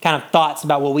own kind of thoughts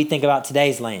about what we think about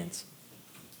today's lands.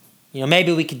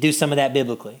 Maybe we could do some of that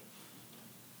biblically.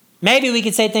 Maybe we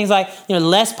could say things like,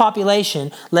 less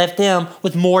population left them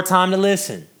with more time to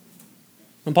listen.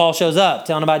 When Paul shows up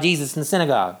telling about Jesus in the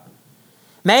synagogue.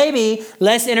 Maybe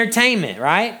less entertainment,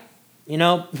 right?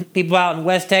 People out in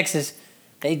West Texas,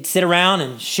 they sit around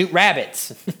and shoot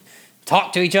rabbits,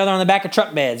 talk to each other on the back of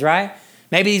truck beds, right?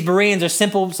 Maybe these Bereans are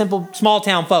simple, small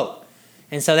town folk.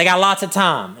 And so they got lots of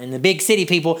time. And the big city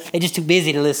people, they're just too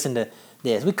busy to listen to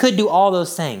this. We could do all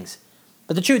those things.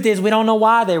 But the truth is, we don't know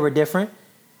why they were different.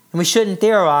 And we shouldn't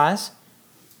theorize.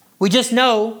 We just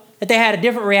know that they had a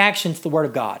different reaction to the Word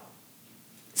of God.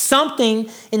 Something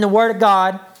in the Word of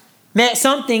God met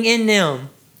something in them,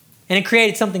 and it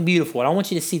created something beautiful. And I want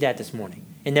you to see that this morning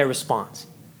in their response.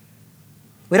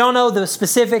 We don't know the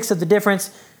specifics of the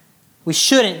difference. We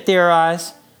shouldn't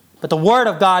theorize. But the word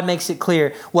of God makes it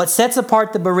clear what sets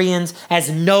apart the Bereans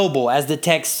as noble, as the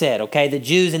text said, okay? The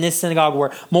Jews in this synagogue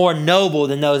were more noble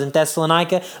than those in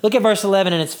Thessalonica. Look at verse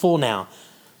 11 and it's full now.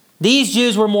 These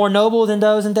Jews were more noble than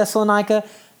those in Thessalonica.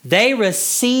 They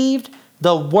received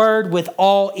the word with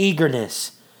all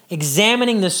eagerness,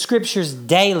 examining the scriptures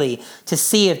daily to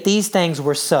see if these things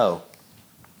were so.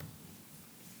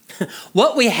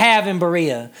 What we have in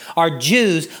Berea are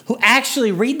Jews who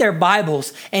actually read their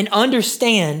Bibles and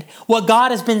understand what God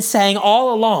has been saying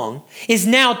all along is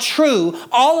now true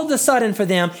all of a sudden for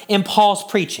them in Paul's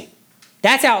preaching.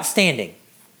 That's outstanding.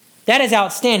 That is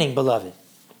outstanding, beloved.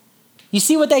 You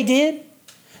see what they did?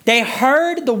 They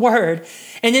heard the word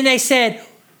and then they said,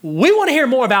 we want to hear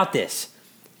more about this,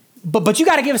 but you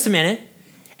got to give us a minute.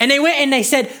 And they went and they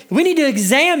said, we need to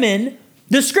examine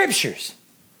the scriptures.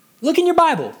 Look in your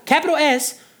Bible, capital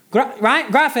S, right?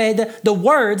 Graphe, the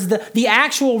words, the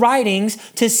actual writings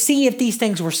to see if these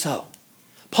things were so.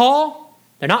 Paul,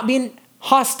 they're not being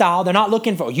hostile. They're not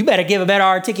looking for, you better give a better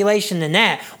articulation than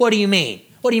that. What do you mean?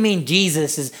 What do you mean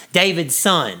Jesus is David's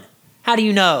son? How do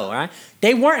you know, right?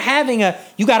 They weren't having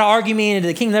you got to argue me into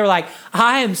the kingdom. They were like,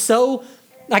 I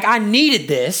needed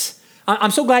this.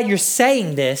 I'm so glad you're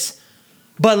saying this,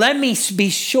 but let me be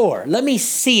sure. Let me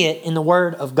see it in the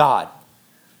word of God.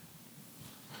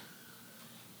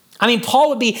 I mean, Paul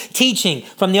would be teaching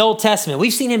from the Old Testament.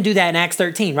 We've seen him do that in Acts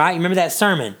 13, right? You remember that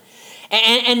sermon?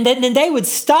 And then they would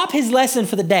stop his lesson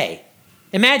for the day.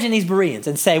 Imagine these Bereans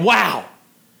and say, wow,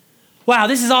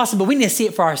 this is awesome, but we need to see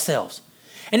it for ourselves.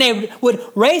 And they would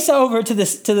race over to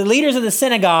the leaders of the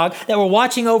synagogue that were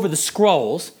watching over the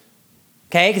scrolls,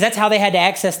 okay? Because that's how they had to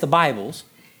access the Bibles,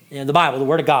 the Bible, the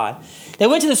Word of God. They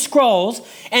went to the scrolls,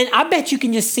 and I bet you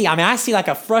can just see, I see like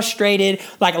a frustrated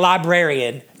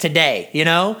librarian today,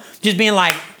 just being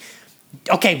like,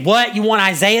 okay, what? You want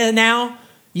Isaiah now?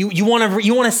 You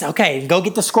want to, okay, go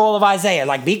get the scroll of Isaiah.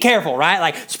 Be careful,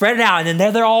 right? Spread it out. And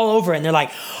then they're all over it, and they're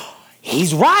like,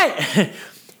 he's right.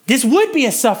 This would be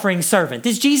a suffering servant.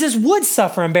 This Jesus would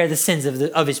suffer and bear the sins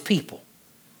of his people.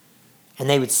 And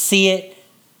they would see it.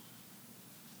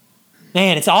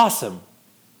 Man, it's awesome.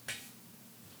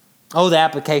 Oh, the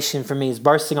application for me is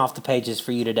bursting off the pages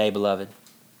for you today, beloved.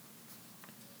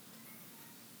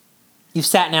 You've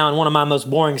sat now in one of my most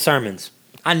boring sermons.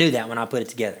 I knew that when I put it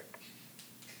together.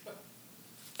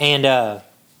 And, I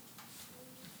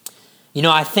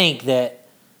think that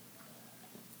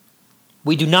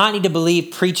we do not need to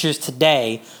believe preachers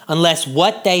today unless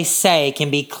what they say can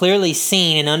be clearly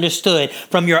seen and understood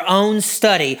from your own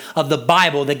study of the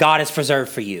Bible that God has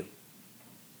preserved for you.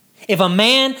 If a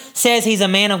man says he's a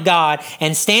man of God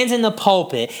and stands in the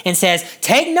pulpit and says,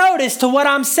 take notice to what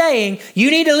I'm saying, you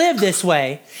need to live this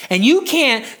way, and you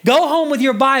can't go home with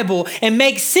your Bible and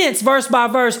make sense verse by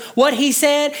verse what he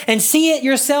said and see it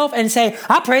yourself and say,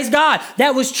 I praise God,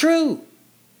 that was true.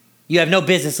 You have no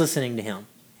business listening to him.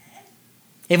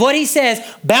 If what he says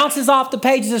bounces off the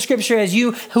pages of Scripture as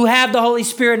you who have the Holy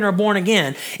Spirit and are born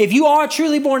again, if you are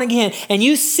truly born again and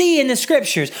you see in the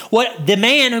Scriptures what the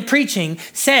man who preaching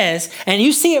says and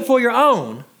you see it for your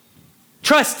own,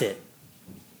 trust it.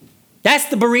 That's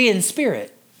the Berean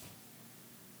spirit.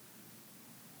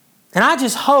 And I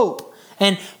just hope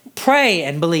and pray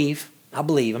and believe,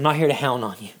 I'm not here to hound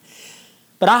on you,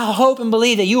 but I hope and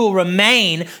believe that you will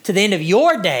remain to the end of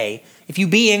your day if you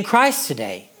be in Christ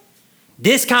today.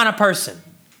 This kind of person.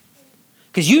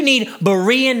 Because you need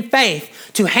Berean faith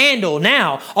to handle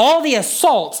now all the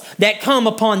assaults that come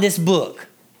upon this book.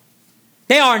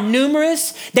 They are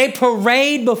numerous. They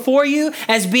parade before you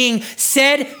as being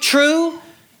said true.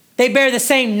 They bear the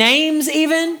same names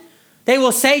even. They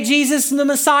will say Jesus the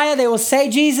Messiah. They will say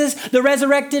Jesus the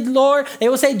resurrected Lord. They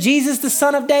will say Jesus the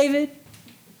Son of David.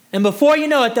 And before you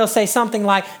know it, they'll say something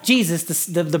like Jesus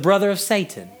the brother of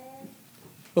Satan.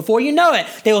 Before you know it,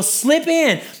 they will slip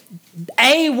in.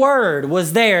 A word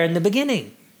was there in the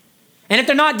beginning. And if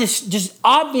they're not just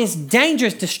obvious,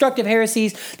 dangerous, destructive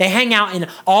heresies, they hang out in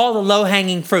all the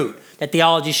low-hanging fruit that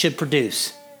theology should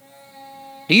produce.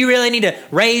 Do you really need to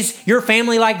raise your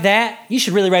family like that? You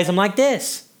should really raise them like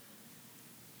this.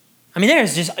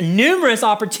 There's just numerous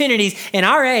opportunities in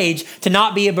our age to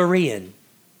not be a Berean.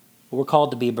 But we're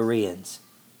called to be Bereans.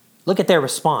 Look at their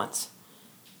response.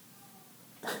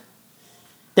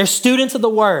 They're students of the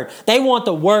word. They want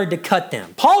the word to cut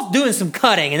them. Paul's doing some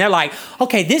cutting and they're like,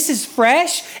 okay, this is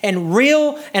fresh and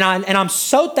real and I'm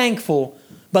so thankful,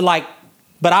 but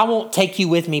I won't take you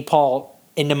with me, Paul,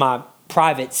 into my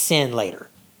private sin later.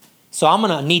 So I'm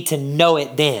going to need to know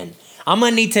it then. I'm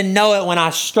going to need to know it when I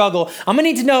struggle. I'm going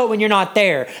to need to know it when you're not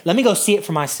there. Let me go see it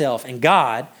for myself. And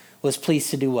God was pleased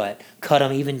to do what? Cut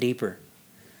them even deeper.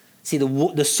 See,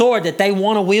 the sword that they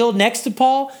want to wield next to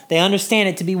Paul, they understand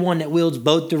it to be one that wields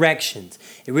both directions.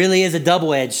 It really is a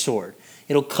double-edged sword.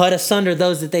 It'll cut asunder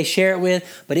those that they share it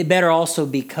with, but it better also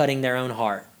be cutting their own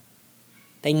heart.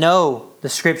 They know the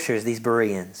scriptures, these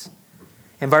Bereans.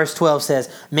 And verse 12 says,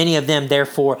 many of them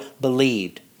therefore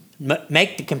believed.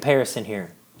 Make the comparison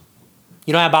here.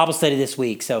 You don't have Bible study this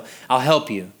week, so I'll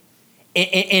help you.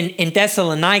 In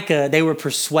Thessalonica, they were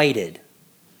persuaded.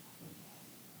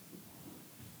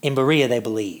 In Berea, they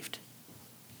believed.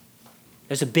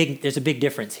 There's a big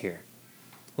difference here.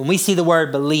 When we see the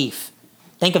word belief,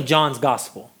 think of John's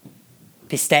gospel.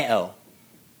 Pisteo,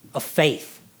 of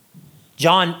faith.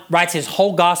 John writes his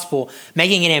whole gospel,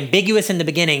 making it ambiguous in the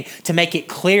beginning to make it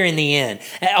clear in the end.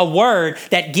 A word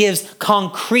that gives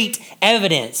concrete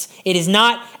evidence. It is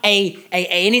not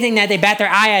anything that they bat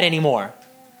their eye at anymore.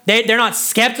 They're not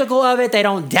skeptical of it. They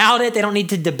don't doubt it. They don't need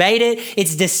to debate it.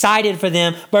 It's decided for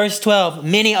them. Verse 12,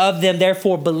 many of them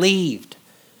therefore believed,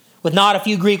 with not a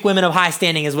few Greek women of high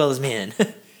standing as well as men.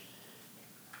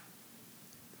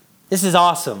 This is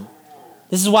awesome.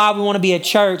 This is why we want to be a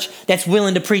church that's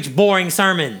willing to preach boring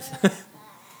sermons.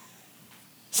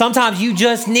 Sometimes you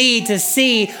just need to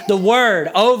see the word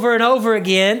over and over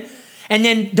again, and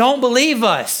then don't believe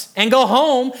us and go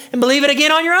home and believe it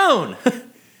again on your own.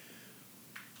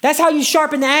 That's how you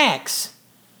sharpen the axe.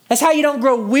 That's how you don't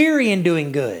grow weary in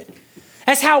doing good.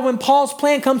 That's how when Paul's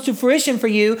plan comes to fruition for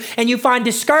you and you find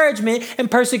discouragement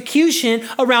and persecution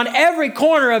around every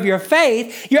corner of your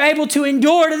faith, you're able to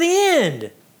endure to the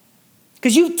end.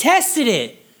 Because you've tested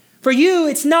it. For you,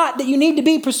 it's not that you need to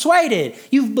be persuaded.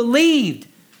 You've believed.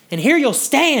 And here you'll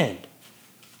stand.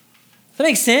 Does that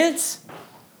make sense?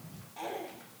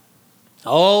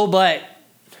 Oh, but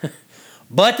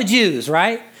the Jews,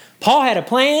 right? Paul had a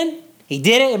plan. He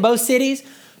did it in both cities.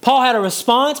 Paul had a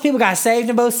response. People got saved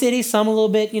in both cities. Some a little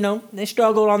bit, they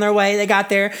struggled on their way. They got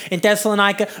there in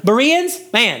Thessalonica. Bereans,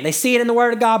 man, they see it in the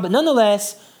word of God. But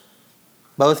nonetheless,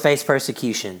 both face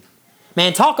persecution.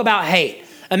 Man, talk about hate.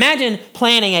 Imagine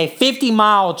planning a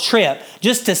 50-mile trip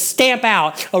just to stamp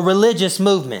out a religious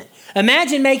movement.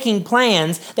 Imagine making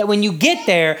plans that when you get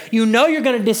there, you know you're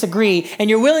going to disagree and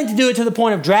you're willing to do it to the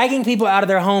point of dragging people out of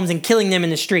their homes and killing them in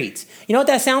the streets. You know what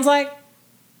that sounds like?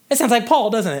 That sounds like Paul,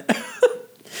 doesn't it?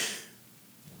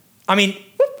 I mean,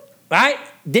 right?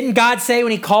 Didn't God say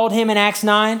when he called him in Acts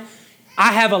 9,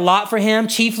 I have a lot for him,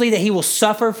 chiefly that he will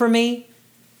suffer for me?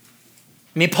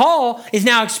 I mean, Paul is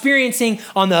now experiencing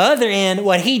on the other end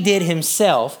what he did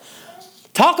himself.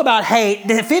 Talk about hate.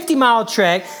 The 50-mile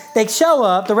trek, they show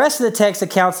up. The rest of the text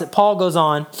accounts that Paul goes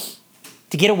on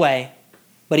to get away,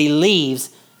 but he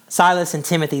leaves Silas and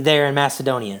Timothy there in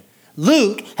Macedonia.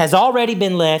 Luke has already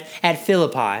been left at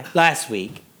Philippi last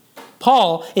week.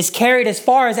 Paul is carried as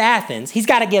far as Athens. He's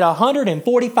got to get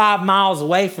 145 miles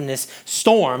away from this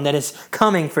storm that is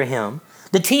coming for him.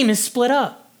 The team is split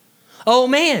up. Oh,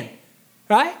 man,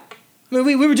 right? I mean,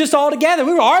 we were just all together.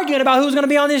 We were arguing about who was going to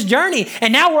be on this journey.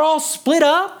 And now we're all split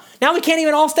up. Now we can't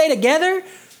even all stay together.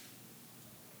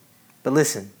 But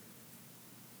listen,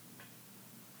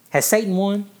 has Satan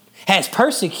won? Has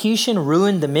persecution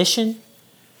ruined the mission?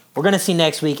 We're going to see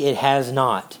next week it has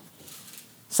not.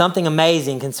 Something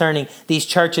amazing concerning these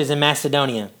churches in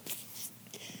Macedonia.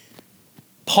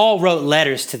 Paul wrote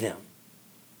letters to them.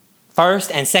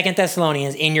 1st and 2nd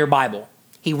Thessalonians in your Bible.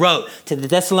 He wrote to the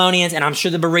Thessalonians, and I'm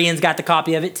sure the Bereans got the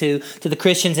copy of it too, to the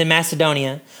Christians in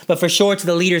Macedonia, but for sure to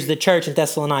the leaders of the church in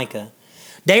Thessalonica.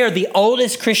 They are the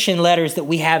oldest Christian letters that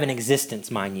we have in existence,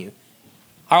 mind you.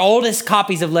 Our oldest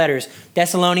copies of letters,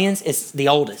 Thessalonians, is the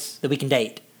oldest that we can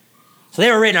date. So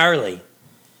they were written early.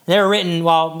 They were written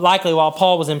while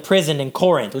Paul was imprisoned in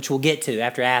Corinth, which we'll get to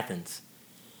after Athens.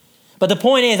 But the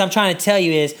point is, I'm trying to tell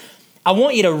you is, I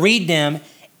want you to read them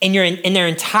in their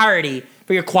entirety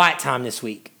for your quiet time this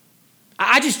week.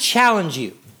 I just challenge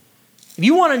you. If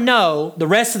you want to know the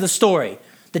rest of the story,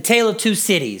 the tale of two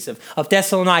cities of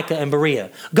Thessalonica and Berea,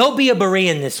 go be a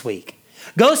Berean this week.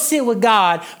 Go sit with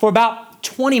God for about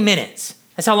 20 minutes.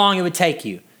 That's how long it would take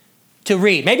you to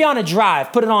read. Maybe on a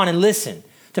drive, put it on and listen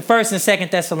to 1st and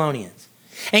 2nd Thessalonians.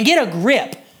 And get a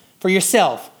grip for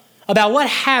yourself about what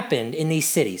happened in these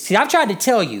cities. See, I've tried to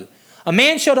tell you, a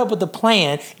man showed up with a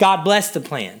plan, God blessed the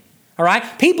plan. All right?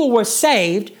 People were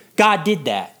saved, God did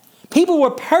that. People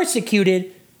were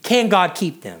persecuted, can God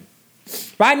keep them?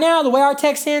 Right now, the way our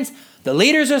text ends, the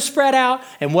leaders are spread out,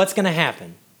 and what's going to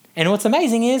happen? And what's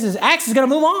amazing is Acts is going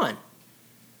to move on.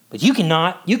 But you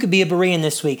cannot. You could be a Berean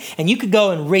this week, and you could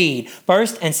go and read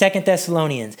 1st and 2nd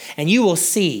Thessalonians, and you will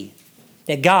see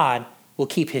that God will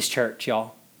keep his church,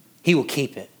 y'all. He will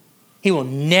keep it. He will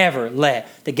never let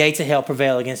the gates of hell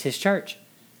prevail against his church.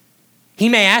 He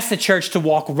may ask the church to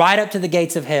walk right up to the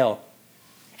gates of hell.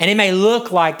 And it may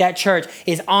look like that church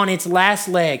is on its last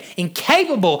leg,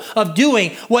 incapable of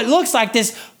doing what looks like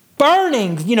this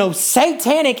burning,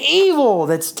 satanic evil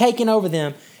that's taken over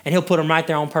them. And he'll put them right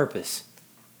there on purpose.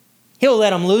 He'll let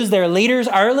them lose their leaders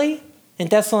early in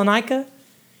Thessalonica.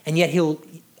 And yet he'll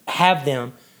have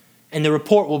them, and the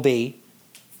report will be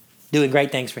doing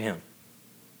great things for him.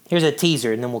 Here's a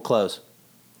teaser, and then we'll close.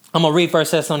 I'm going to read 1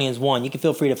 Thessalonians 1. You can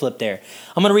feel free to flip there.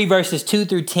 I'm going to read verses 2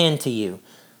 through 10 to you.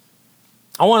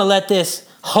 I want to let this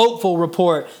hopeful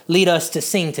report lead us to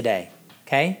sing today,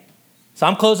 okay? So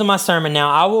I'm closing my sermon now.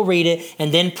 I will read it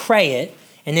and then pray it,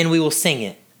 and then we will sing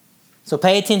it. So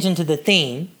pay attention to the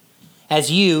theme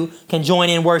as you can join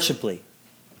in worshipfully,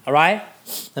 all right?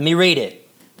 Let me read it.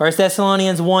 1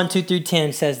 Thessalonians 1, 2 through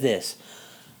 10 says this.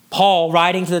 Paul,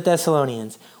 writing to the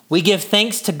Thessalonians, we give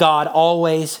thanks to God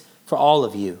always for all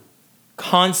of you,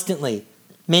 constantly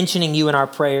mentioning you in our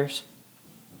prayers,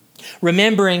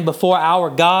 remembering before our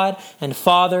God and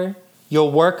Father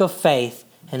your work of faith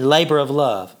and labor of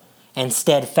love and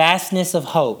steadfastness of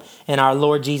hope in our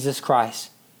Lord Jesus Christ.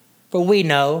 For we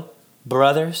know,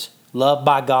 brothers, loved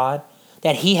by God,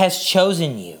 that he has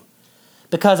chosen you,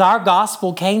 because our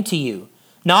gospel came to you,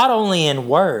 not only in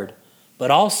word,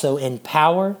 but also in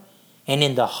power and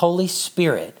in the Holy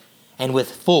Spirit and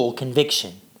with full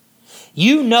conviction.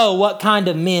 You know what kind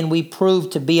of men we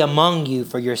proved to be among you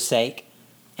for your sake,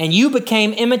 and you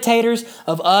became imitators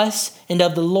of us and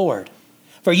of the Lord.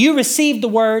 For you received the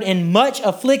word in much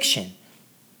affliction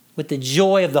with the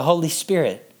joy of the Holy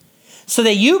Spirit, so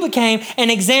that you became an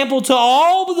example to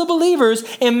all the believers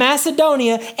in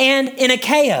Macedonia and in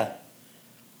Achaia.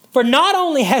 For not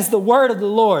only has the word of the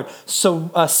Lord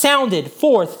sounded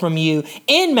forth from you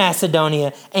in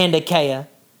Macedonia and Achaia,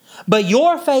 but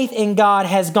your faith in God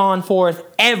has gone forth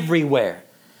everywhere,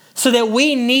 so that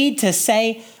we need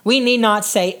not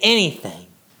say anything.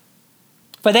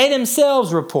 For they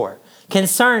themselves report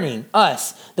concerning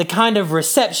us the kind of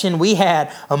reception we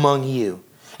had among you,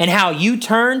 and how you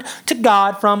turned to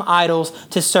God from idols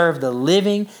to serve the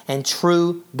living and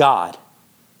true God,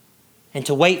 and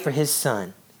to wait for his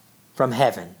Son from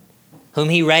heaven, whom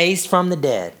he raised from the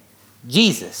dead,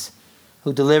 Jesus,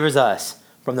 who delivers us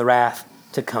from the wrath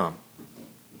to come.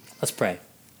 Let's pray.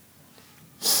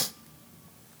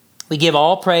 We give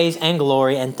all praise and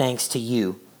glory and thanks to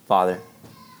you, Father.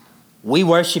 We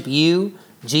worship you,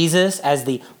 Jesus, as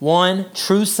the one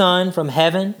true Son from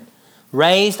heaven,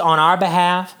 raised on our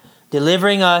behalf,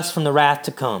 delivering us from the wrath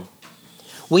to come.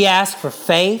 We ask for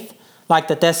faith like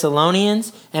the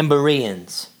Thessalonians and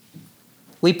Bereans.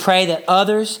 We pray that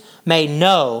others may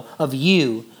know of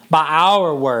you by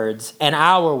our words and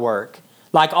our work,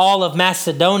 like all of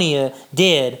Macedonia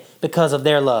did because of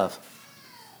their love.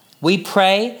 We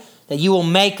pray that you will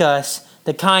make us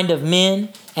the kind of men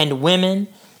and women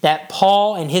that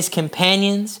Paul and his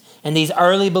companions and these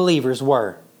early believers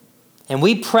were. And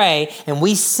we pray and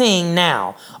we sing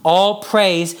now, all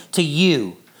praise to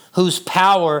you, whose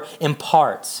power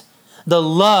imparts the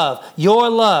love, your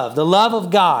love, the love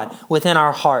of God within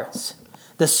our hearts,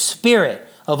 the Spirit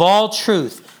of all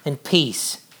truth and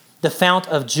peace, the fount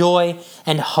of joy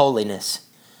and holiness.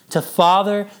 To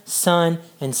Father, Son,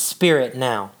 and Spirit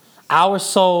now, our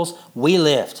souls we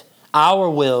lift, our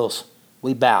wills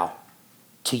we bow.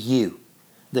 To you,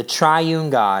 the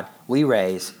triune God, we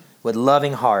raise with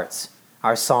loving hearts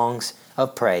our songs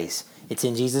of praise. It's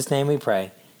in Jesus' name we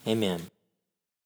pray. Amen.